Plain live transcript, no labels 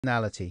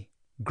personality,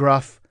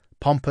 gruff,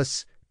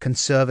 pompous,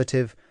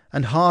 conservative,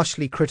 and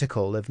harshly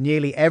critical of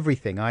nearly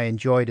everything I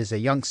enjoyed as a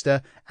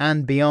youngster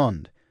and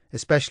beyond,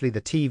 especially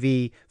the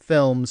TV,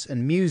 films,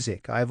 and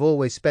music I have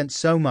always spent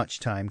so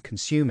much time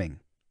consuming.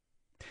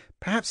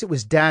 Perhaps it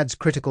was Dad's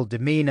critical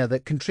demeanour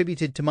that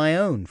contributed to my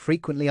own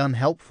frequently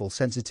unhelpful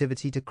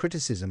sensitivity to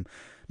criticism,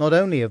 not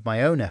only of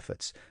my own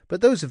efforts,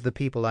 but those of the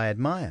people I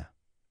admire.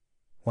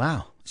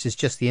 Wow, this is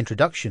just the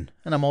introduction,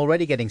 and I'm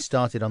already getting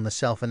started on the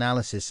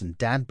self-analysis and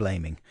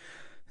dad-blaming.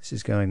 This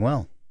is going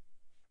well.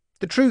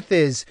 The truth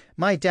is,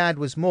 my dad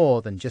was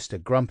more than just a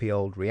grumpy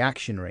old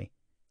reactionary.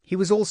 He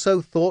was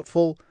also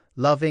thoughtful,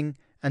 loving,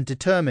 and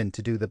determined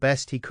to do the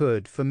best he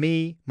could for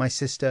me, my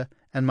sister,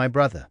 and my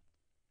brother.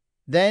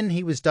 Then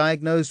he was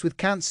diagnosed with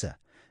cancer,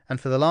 and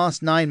for the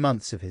last 9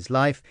 months of his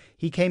life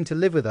he came to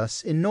live with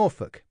us in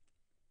Norfolk.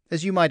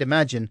 As you might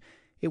imagine,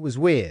 it was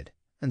weird,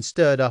 and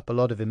stirred up a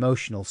lot of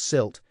emotional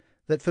silt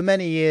that for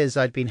many years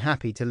I'd been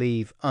happy to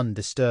leave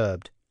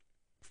undisturbed.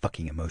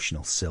 Fucking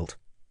emotional silt.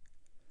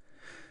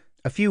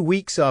 A few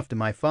weeks after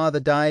my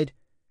father died,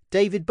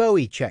 David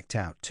Bowie checked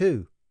out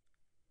too.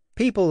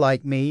 People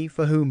like me,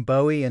 for whom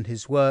Bowie and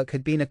his work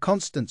had been a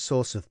constant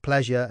source of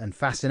pleasure and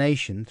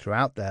fascination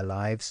throughout their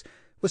lives,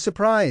 were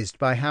surprised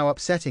by how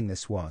upsetting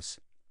this was.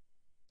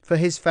 For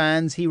his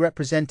fans he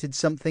represented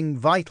something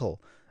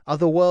vital,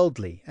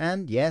 otherworldly,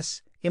 and,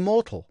 yes,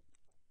 immortal.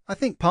 I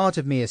think part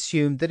of me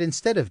assumed that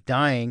instead of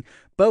dying,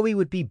 Bowie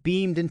would be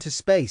beamed into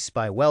space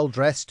by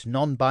well-dressed,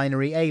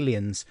 non-binary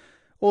aliens,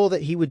 or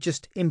that he would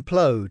just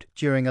implode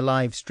during a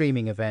live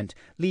streaming event,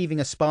 leaving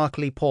a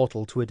sparkly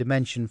portal to a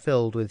dimension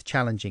filled with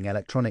challenging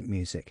electronic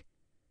music.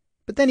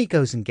 But then he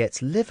goes and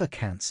gets liver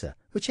cancer,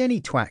 which any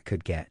twat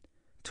could get.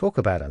 Talk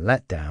about a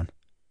letdown.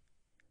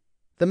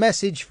 The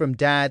message from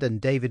Dad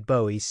and David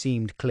Bowie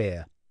seemed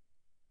clear.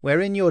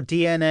 We're in your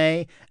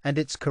DNA and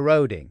it's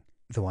corroding,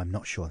 though I'm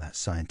not sure that's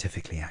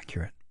scientifically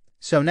accurate.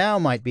 So now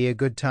might be a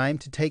good time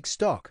to take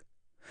stock,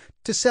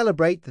 to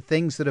celebrate the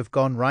things that have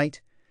gone right,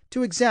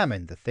 to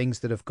examine the things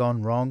that have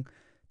gone wrong,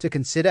 to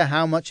consider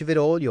how much of it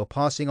all you're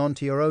passing on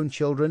to your own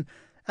children,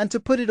 and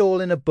to put it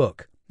all in a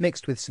book,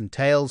 mixed with some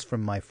tales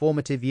from my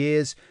formative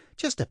years,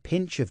 just a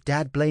pinch of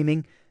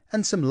dad-blaming,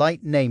 and some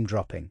light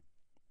name-dropping.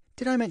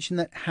 Did I mention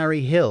that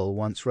Harry Hill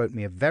once wrote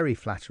me a very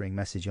flattering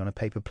message on a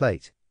paper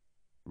plate?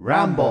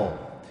 Ramble!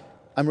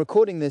 I'm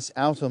recording this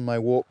out on my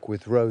walk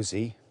with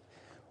Rosie,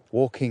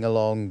 walking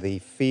along the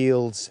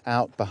fields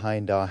out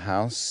behind our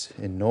house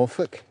in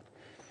Norfolk,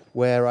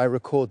 where I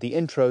record the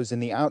intros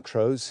and the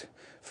outros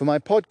for my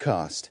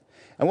podcast.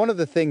 And one of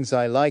the things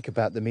I like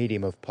about the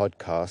medium of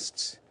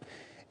podcasts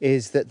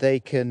is that they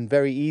can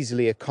very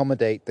easily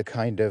accommodate the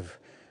kind of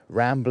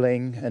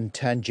rambling and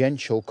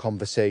tangential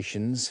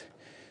conversations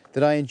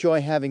that I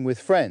enjoy having with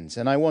friends,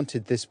 and I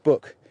wanted this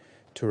book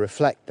to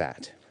reflect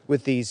that,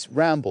 with these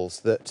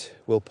rambles that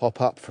will pop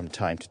up from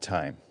time to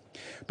time.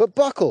 But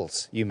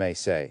Buckles, you may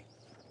say.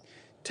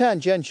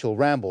 Tangential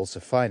rambles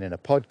are fine in a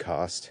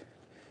podcast,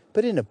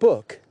 but in a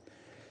book,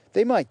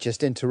 they might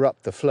just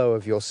interrupt the flow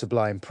of your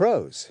sublime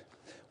prose.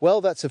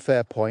 Well, that's a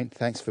fair point,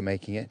 thanks for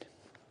making it.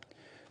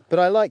 But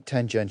I like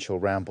tangential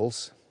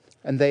rambles,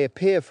 and they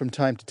appear from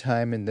time to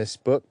time in this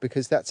book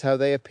because that's how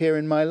they appear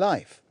in my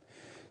life.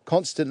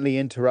 Constantly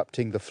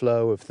interrupting the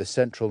flow of the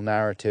central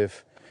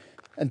narrative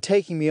and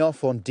taking me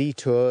off on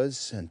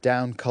detours and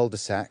down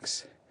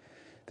cul-de-sacs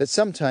that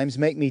sometimes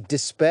make me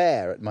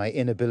despair at my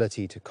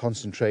inability to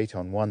concentrate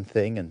on one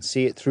thing and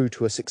see it through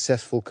to a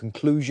successful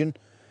conclusion,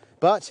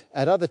 but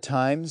at other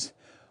times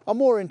are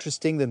more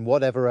interesting than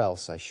whatever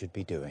else I should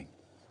be doing.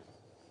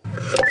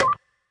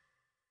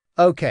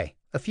 Okay,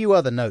 a few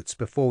other notes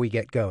before we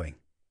get going.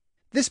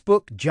 This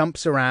book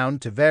jumps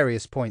around to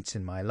various points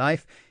in my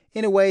life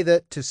in a way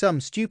that, to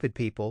some stupid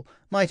people,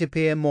 might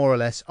appear more or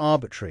less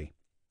arbitrary.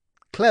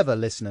 Clever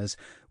listeners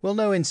will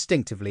know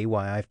instinctively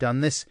why I've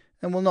done this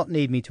and will not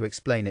need me to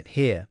explain it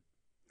here.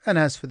 And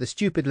as for the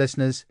stupid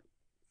listeners,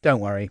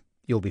 don't worry,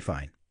 you'll be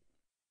fine.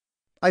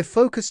 I've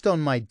focused on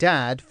my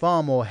dad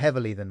far more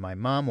heavily than my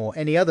mum or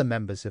any other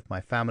members of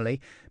my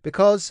family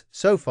because,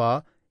 so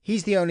far,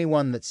 he's the only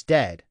one that's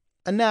dead,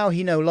 and now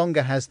he no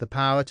longer has the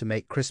power to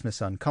make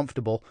Christmas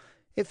uncomfortable.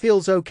 It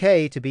feels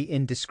okay to be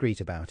indiscreet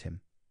about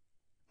him.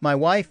 My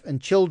wife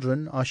and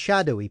children are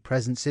shadowy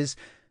presences,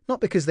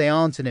 not because they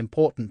aren't an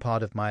important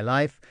part of my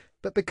life,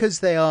 but because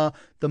they are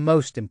the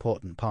most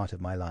important part of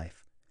my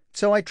life.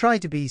 So I try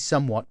to be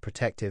somewhat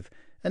protective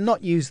and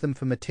not use them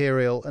for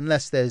material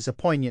unless there's a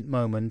poignant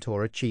moment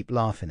or a cheap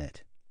laugh in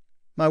it.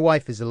 My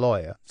wife is a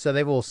lawyer, so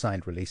they've all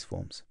signed release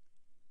forms.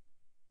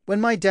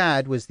 When my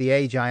dad was the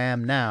age I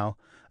am now,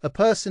 a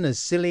person as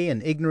silly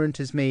and ignorant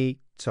as me,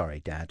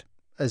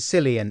 as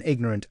silly and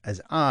ignorant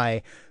as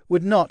I,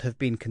 would not have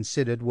been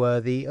considered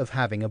worthy of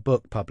having a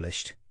book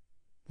published.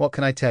 What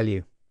can I tell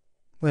you?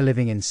 We're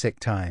living in sick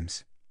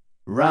times.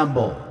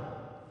 Ramble.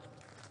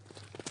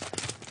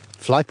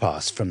 Fly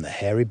past from the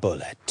hairy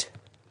bullet.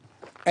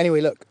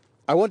 Anyway, look,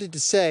 I wanted to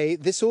say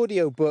this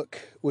audiobook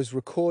was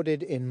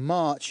recorded in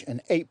March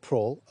and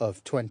April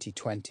of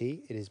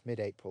 2020. It is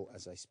mid-April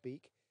as I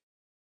speak.